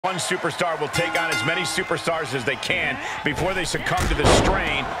One superstar will take on as many superstars as they can before they succumb to the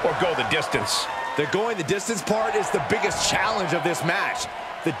strain or go the distance. The going the distance part is the biggest challenge of this match.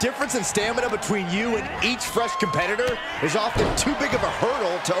 The difference in stamina between you and each fresh competitor is often too big of a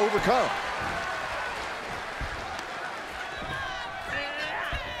hurdle to overcome.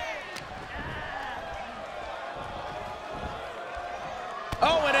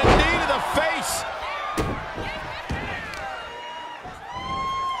 Oh, and a knee to the face.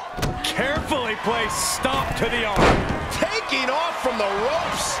 Carefully placed stomp to the arm. Taking off from the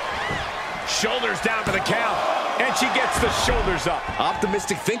ropes. Shoulders down to the count. And she gets the shoulders up.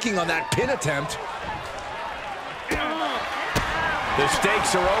 Optimistic thinking on that pin attempt. The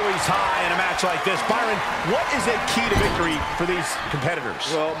stakes are always high in a match like this. Byron, what is a key to victory for these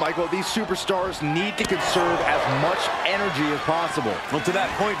competitors? Well, Michael, these superstars need to conserve as much energy as possible. Well, to that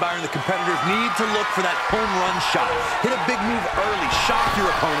point, Byron, the competitors need to look for that home run shot. Hit a big move early, shock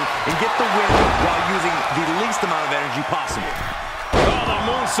your opponent, and get the win while using the least amount of energy possible. Oh, the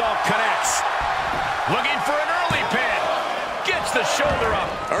moonsault connects. Looking for an early pin. Gets the shoulder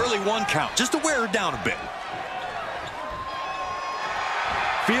up. Early one count, just to wear her down a bit.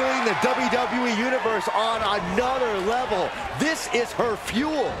 Feeling the WWE Universe on another level. This is her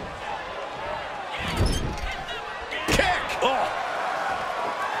fuel. Kick! Oh!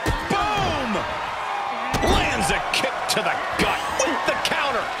 Boom! Lands a kick to the gut with the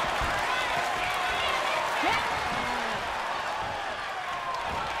counter.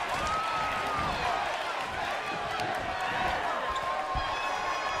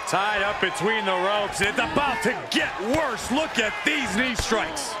 Tied up between the ropes. It's about to get worse. Look at these knee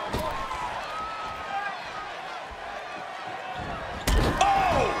strikes.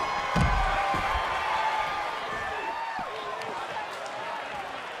 Oh!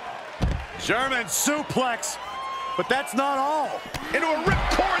 German suplex. But that's not all. Into a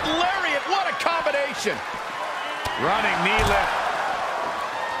ripcord lariat. What a combination. Running knee lift.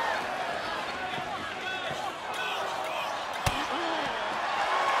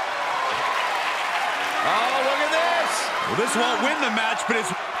 Well, this won't win the match, but it's...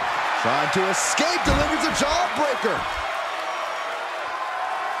 Trying to escape, delivers a jawbreaker.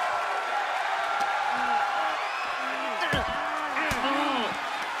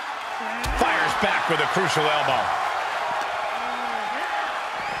 Fires back with a crucial elbow.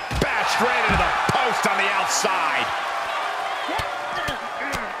 Bashed right into the post on the outside.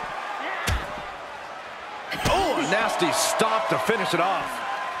 Oh, a nasty stop to finish it off.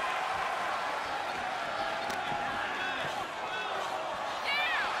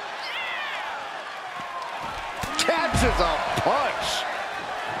 Catches a punch.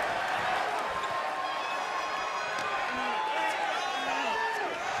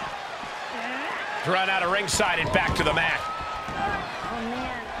 Run out of ringside and back to the mat.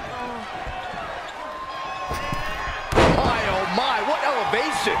 My, oh my, what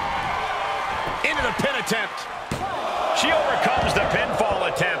elevation. Into the pin attempt. She overcomes the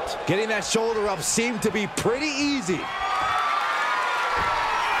pinfall attempt. Getting that shoulder up seemed to be pretty easy.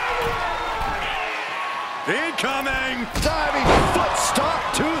 Incoming! Diving foot stomp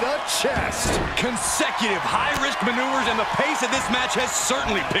to the chest. Consecutive high-risk maneuvers, and the pace of this match has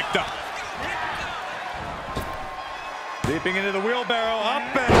certainly picked up. Leaping into the wheelbarrow, up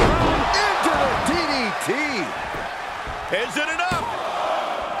and around. Into the DDT. Is it enough?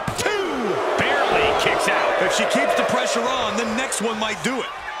 Two. Barely kicks out. If she keeps the pressure on, the next one might do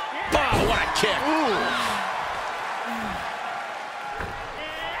it. Oh, what a kick.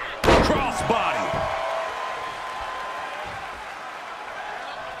 Crossbody.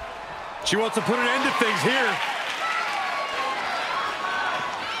 She wants to put an end to things here.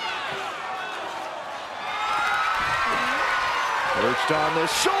 Perched on the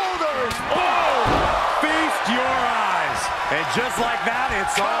shoulders. Oh! Feast your eyes. And just like that,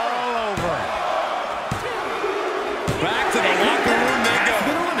 it's all over. Back to the locker room they go.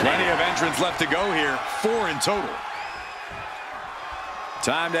 Plenty of entrants left to go here. 4 in total.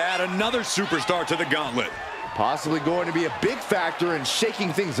 Time to add another superstar to the gauntlet. Possibly going to be a big factor in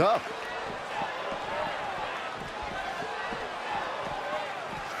shaking things up.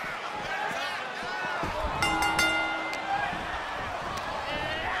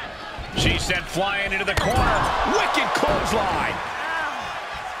 She's sent flying into the corner. Wicked clothesline.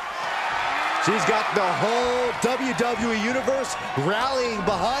 She's got the whole WWE Universe rallying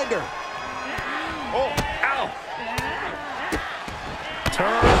behind her. Oh, ow.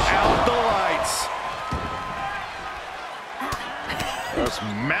 Turn out the lights. Just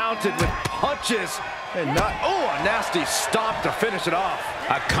mounted with punches and not, oh, a nasty stop to finish it off.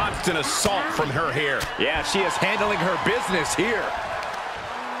 A constant assault from her here. Yeah, she is handling her business here.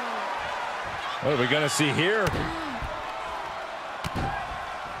 What are we going to see here?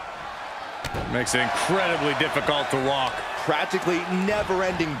 Makes it incredibly difficult to walk. Practically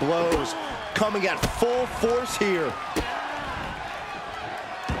never-ending blows coming at full force here.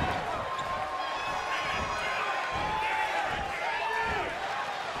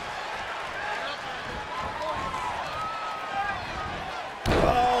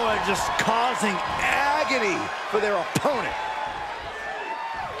 Oh, and just causing agony for their opponent.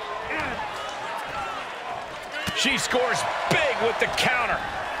 She scores big with the counter.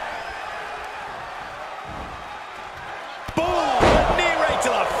 Boom! A knee right to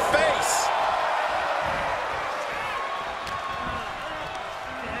the face.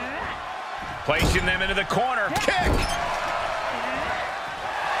 Placing them into the corner. Kick!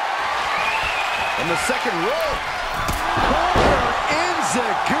 And the second rope. Corner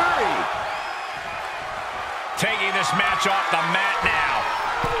enziguri. Taking this match off the mat now.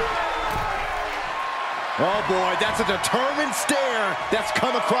 Oh boy, that's a determined stare that's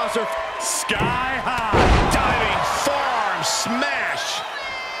come across her. Sky high. Diving forearm smash.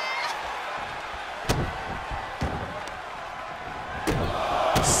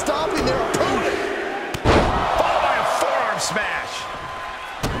 Stopping their opponent. Followed by a forearm smash.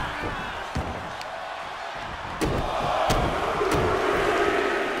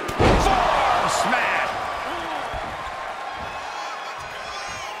 Forearm smash.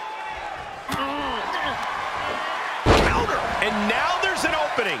 Counter. And now there's an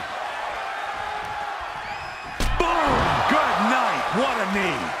opening. Boom. Good night. What a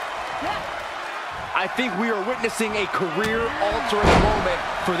knee. I think we are witnessing a career-altering moment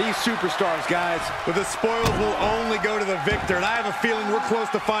for these superstars, guys. But the spoils will only go to the victor, and I have a feeling we're close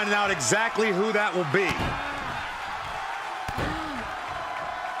to finding out exactly who that will be.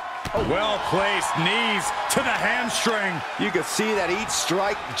 Well-placed knees to the hamstring. You could see that each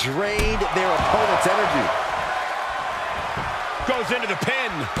strike drained their opponent's energy. Goes into the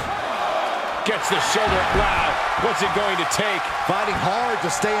pin. Gets the shoulder. Wow. What's it going to take? Fighting hard to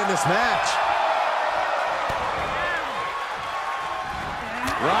stay in this match.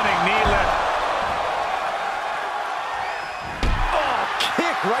 Running knee lift. Oh,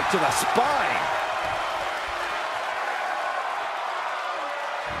 kick right to the spine.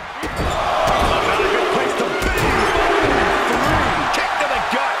 Not a good place to be. 3. Kick to the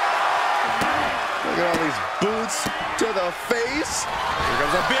gut. Look at all these boots to the face. Here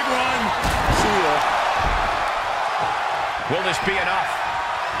comes a big one. See ya. Will this be enough?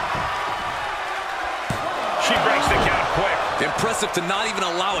 She breaks the count quick. Impressive to not even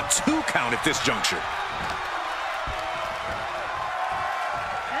allow a 2 count at this juncture.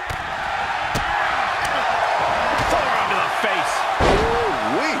 Forearm to the face.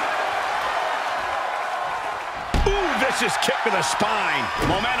 Ooh-wee. Ooh, vicious kick to the spine.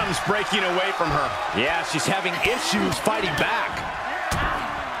 Momentum's breaking away from her. Yeah, she's having issues fighting back.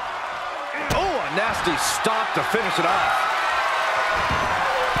 Oh, a nasty stop to finish it off.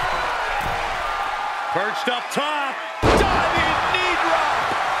 Perched up top. Diving knee drop.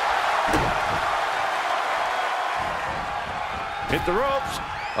 Hit the ropes.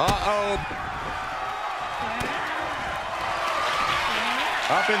 Uh-oh.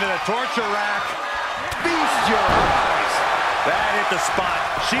 Up into the torture rack. Feast your eyes. That hit the spot.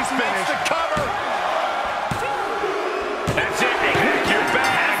 She's Makes finished. the cover. That's it. Pack your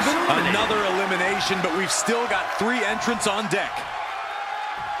bags. Another elimination, but we've still got 3 entrants on deck.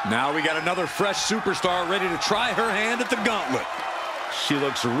 Now we got another fresh superstar ready to try her hand at the gauntlet. She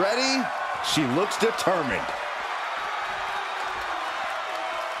looks ready. She looks determined.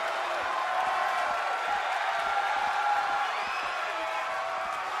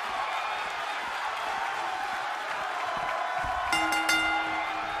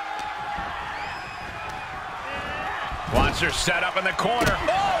 Wants her set up in the corner.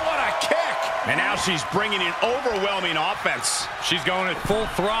 Oh, what a kick. And now she's bringing in overwhelming offense. She's going at full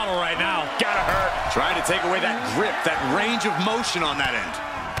throttle right now. Gotta hurt. Trying to take away that grip, that range of motion on that end.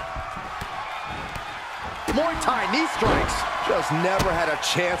 Muay Thai knee strikes. Just never had a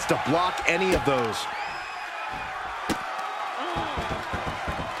chance to block any of those.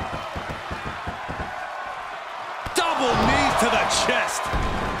 Double knees to the chest.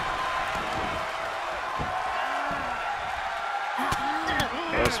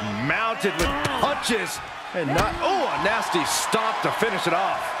 Just mounted with punches and not, oh, a nasty stop to finish it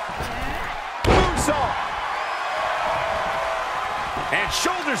off. Moonsault. And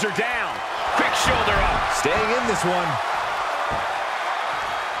shoulders are down. Quick shoulder up. Staying in this one.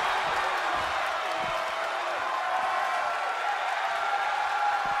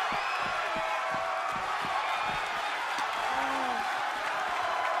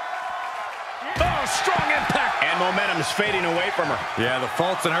 strong impact. And momentum is fading away from her. Yeah, the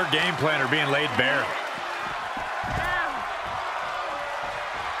faults in her game plan are being laid bare.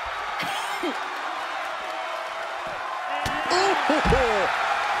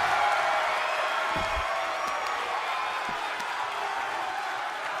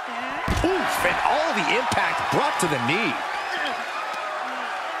 Oof, and all the impact brought to the knee.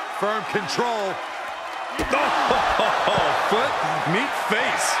 Firm control. Oh, foot meet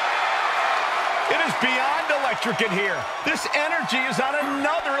face. It is beyond electric in here. This energy is on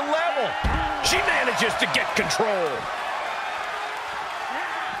another level. She manages to get control.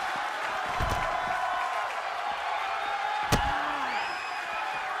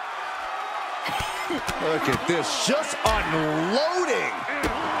 Look at this, just unloading.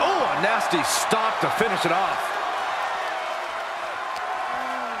 Oh, a nasty stop to finish it off.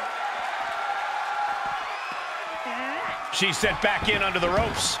 She's sent back in under the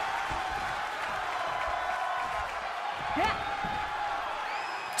ropes.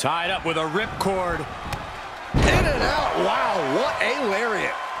 Tied up with a ripcord. In and out. Wow, what a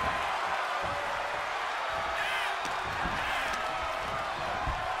lariat.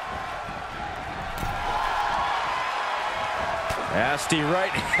 Nasty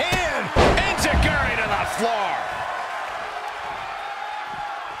right hand. Enziguri to the floor.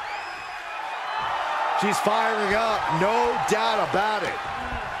 She's firing up, no doubt about it.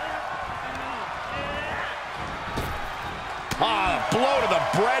 Ah, blow to the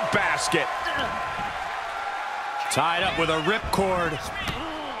breadbasket. Tied up with a ripcord.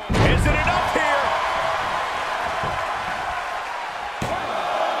 Isn't enough here?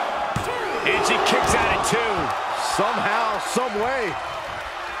 And she kicks out at 2. Somehow, some way.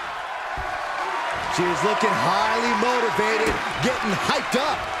 She is looking highly motivated, getting hyped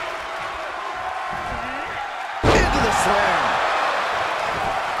up. Into the slam.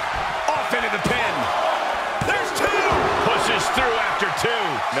 Off into the pin. There's 2. Pushes through after 2.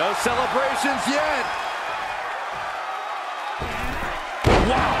 No celebrations yet.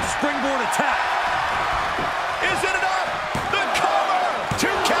 Wow, springboard attack. Is it enough? The cover. 2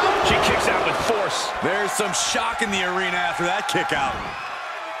 count. She kicks out with force. There's some shock in the arena after that kick out.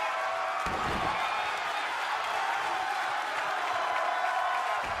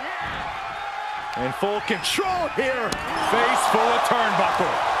 In full control here. Face full of turnbuckle.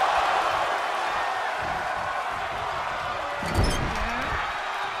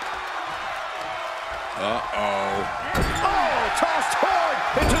 Uh-oh. Oh, tossed hard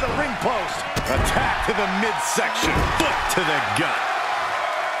into the ring post. Attack to the midsection. Foot to the gut.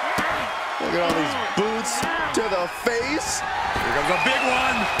 Look at all these boots to the face. Here comes a big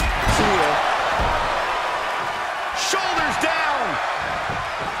one. See ya. Shoulders down.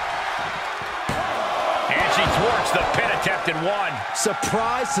 And she thwarts the pin attempt in 1.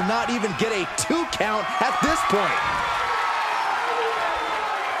 Surprised to not even get a 2 count at this point.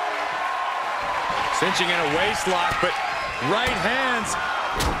 Cinching in a waist lock, but right hands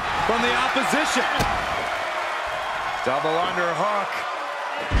from the opposition. Double underhook.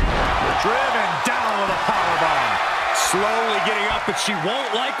 Driven down with a powerbomb. Slowly getting up, but she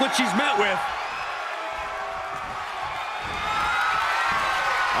won't like what she's met with.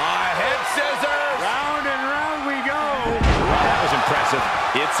 Head scissors. Round and round we go. Well, that was impressive.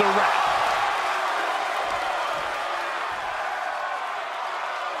 It's a wrap.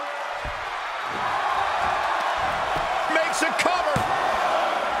 Makes a cover.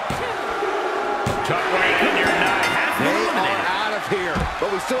 Tuck right in your 9. They are out of here, but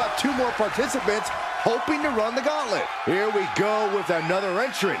we still have 2 more participants hoping to run the gauntlet. Here we go with another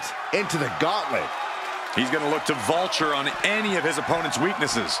entrant into the gauntlet. He's going to look to vulture on any of his opponent's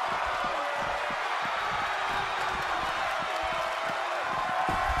weaknesses.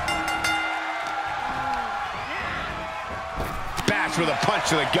 Bash with a punch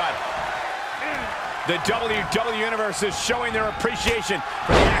to the gut. The WWE Universe is showing their appreciation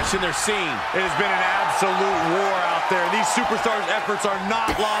for the action they're seeing. It has been an absolute war out there. These superstars' efforts are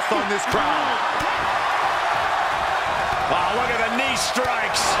not lost on this crowd. Oh, look at the knee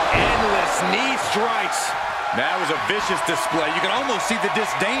strikes. Endless knee strikes. That was a vicious display. You can almost see the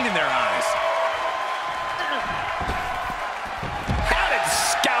disdain in their eyes. Had it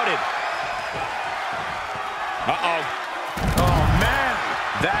scouted. Uh-oh. Oh, man.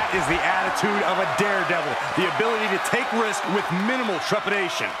 That is the attitude of a daredevil. The ability to take risk with minimal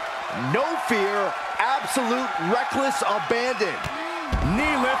trepidation. No fear, absolute reckless abandon.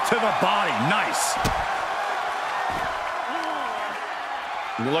 Knee lift to the body. Nice.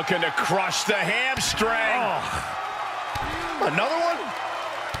 Looking to crush the hamstring. Oh. Another one?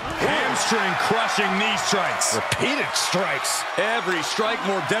 Hamstring crushing knee strikes. Repeated strikes. Every strike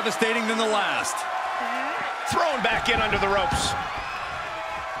more devastating than the last. thrown back in under the ropes.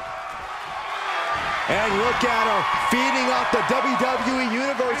 And look at her, feeding off the WWE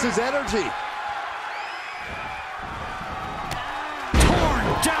Universe's energy. Torn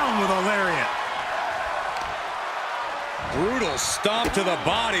down with a lariat. Brutal stomp to the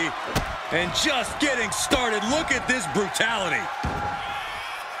body. And just getting started. Look at this brutality.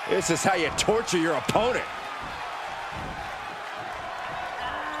 This is how you torture your opponent.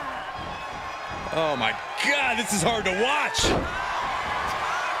 Oh my God, this is hard to watch.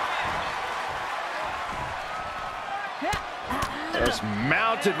 Just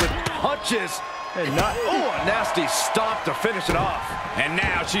mounted with punches. And not, oh, a nasty stop to finish it off. And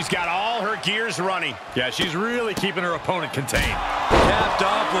now she's got all her gears running. Yeah, she's really keeping her opponent contained. Capped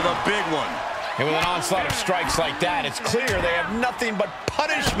off with a big one. And with an onslaught of strikes like that, it's clear they have nothing but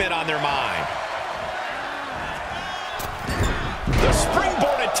punishment on their mind. The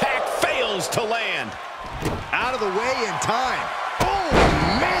springboard attack fails to land. Out of the way in time. Oh,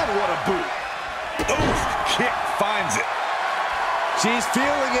 man, what a boot. Oof, kick finds it. She's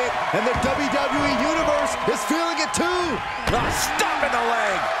feeling it, and the WWE Universe is feeling it too. Stop in the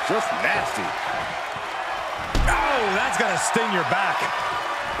leg. Just nasty. Oh, that's gonna sting your back.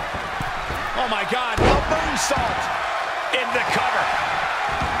 Oh my God, a moonsault in the cover.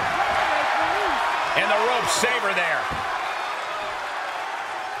 And the rope saver there.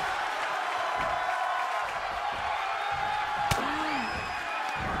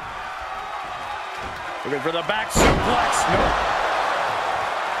 Looking for the back suplex. Nope.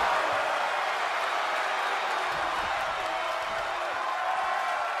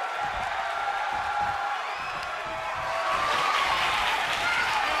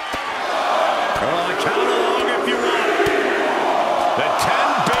 Count along if you want. The 10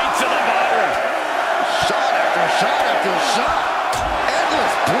 baits of the bottom. Shot after shot after shot.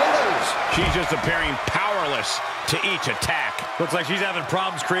 Endless blows. She's just appearing powerless to each attack. Looks like she's having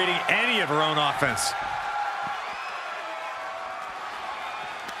problems creating any of her own offense.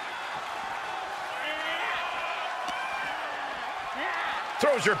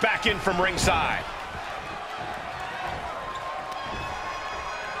 Throws her back in from ringside.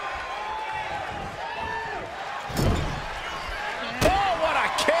 Oh, what a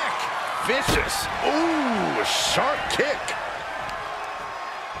kick! Vicious. Ooh, a sharp kick.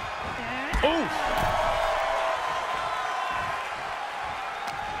 Ooh!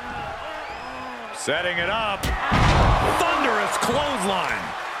 Setting it up. Thunderous clothesline.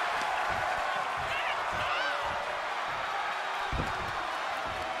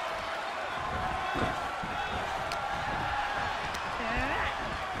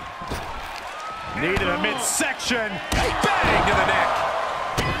 Needed a midsection. Bang to the neck.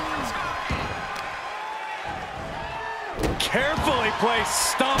 Carefully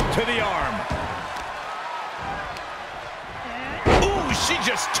placed stomp to the arm. Ooh, she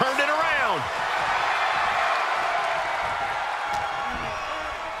just turned it around.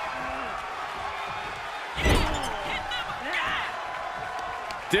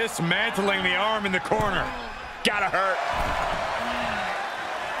 Dismantling the arm in the corner. Gotta hurt.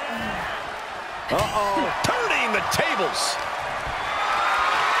 Uh-oh. Turning the tables.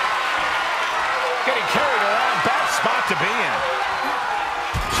 Getting carried around. Bad spot to be in.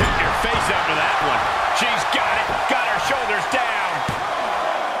 Check your face after that one. She's got it. Got her shoulders down.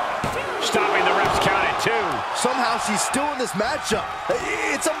 Stopping the ref's count at 2. Somehow she's still in this matchup.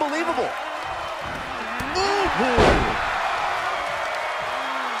 It's unbelievable. Ooh.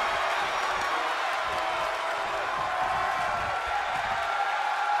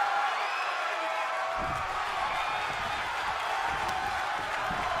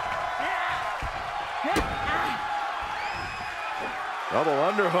 Double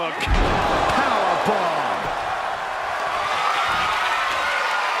underhook. Powerbomb.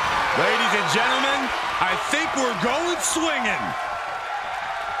 Ladies and gentlemen, I think we're going swinging.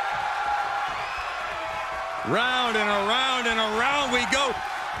 Round and around and around we go.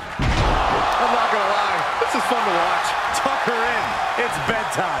 I'm not gonna lie, this is fun to watch. Tuck her in. It's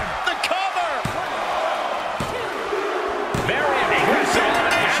bedtime. The cover. Very impressive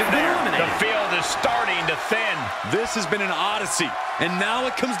elimination there. The field is starting to thin. This has been an odyssey, and now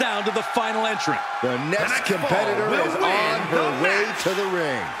it comes down to the final entrant. The next competitor is on her way to the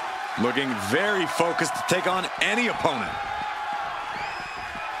ring. Looking very focused to take on any opponent.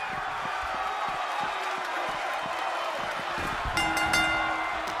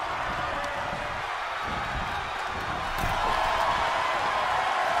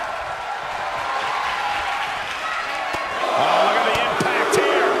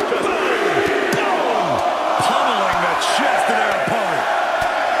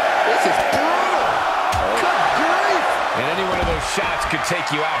 shots could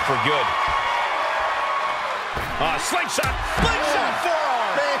take you out for good. Slingshot! Slingshot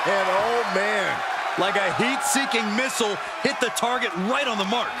forearm! Man, oh man. Like a heat-seeking missile, hit the target right on the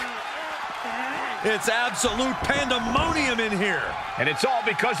mark. It's absolute pandemonium in here. And it's all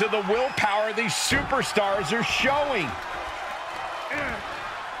because of the willpower these superstars are showing.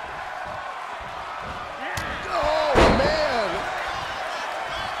 Oh, man.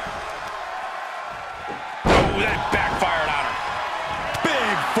 Oh, that backfired on her.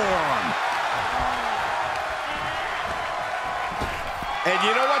 Big forearm. And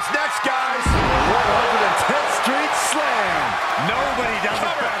you know what's next, guys? 110th Street Slam. Nobody does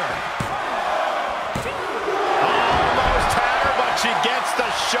it better. Almost had her, but she gets the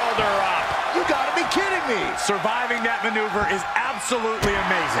shoulder up. You gotta be kidding me. Surviving that maneuver is absolutely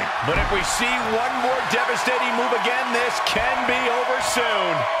amazing. But if we see one more devastating move again, this can be over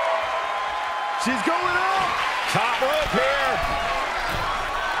soon. She's going up. Top rope here.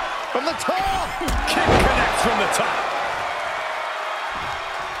 From the top. Kick connects from the top.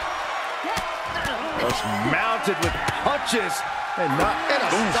 Just mounted with punches and a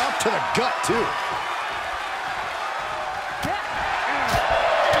stop to the gut, too.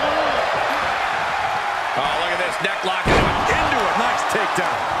 Oh, look at this neck lock Into it. Nice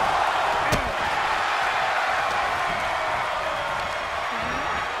takedown.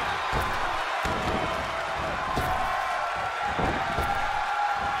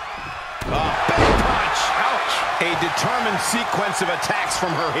 A determined sequence of attacks from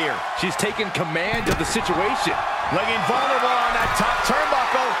her here. she's taken command of the situation. Looking vulnerable on that top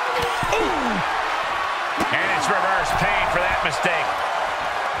turnbuckle. Ooh. And it's reverse pain for that mistake.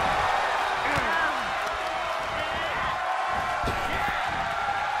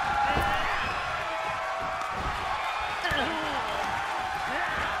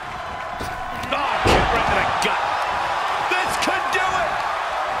 Oh, kick right to the gut. This could do it.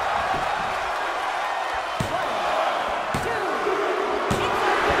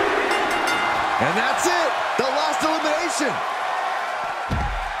 And that's it. The last elimination.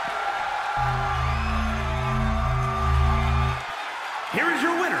 Here is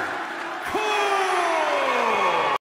your winner,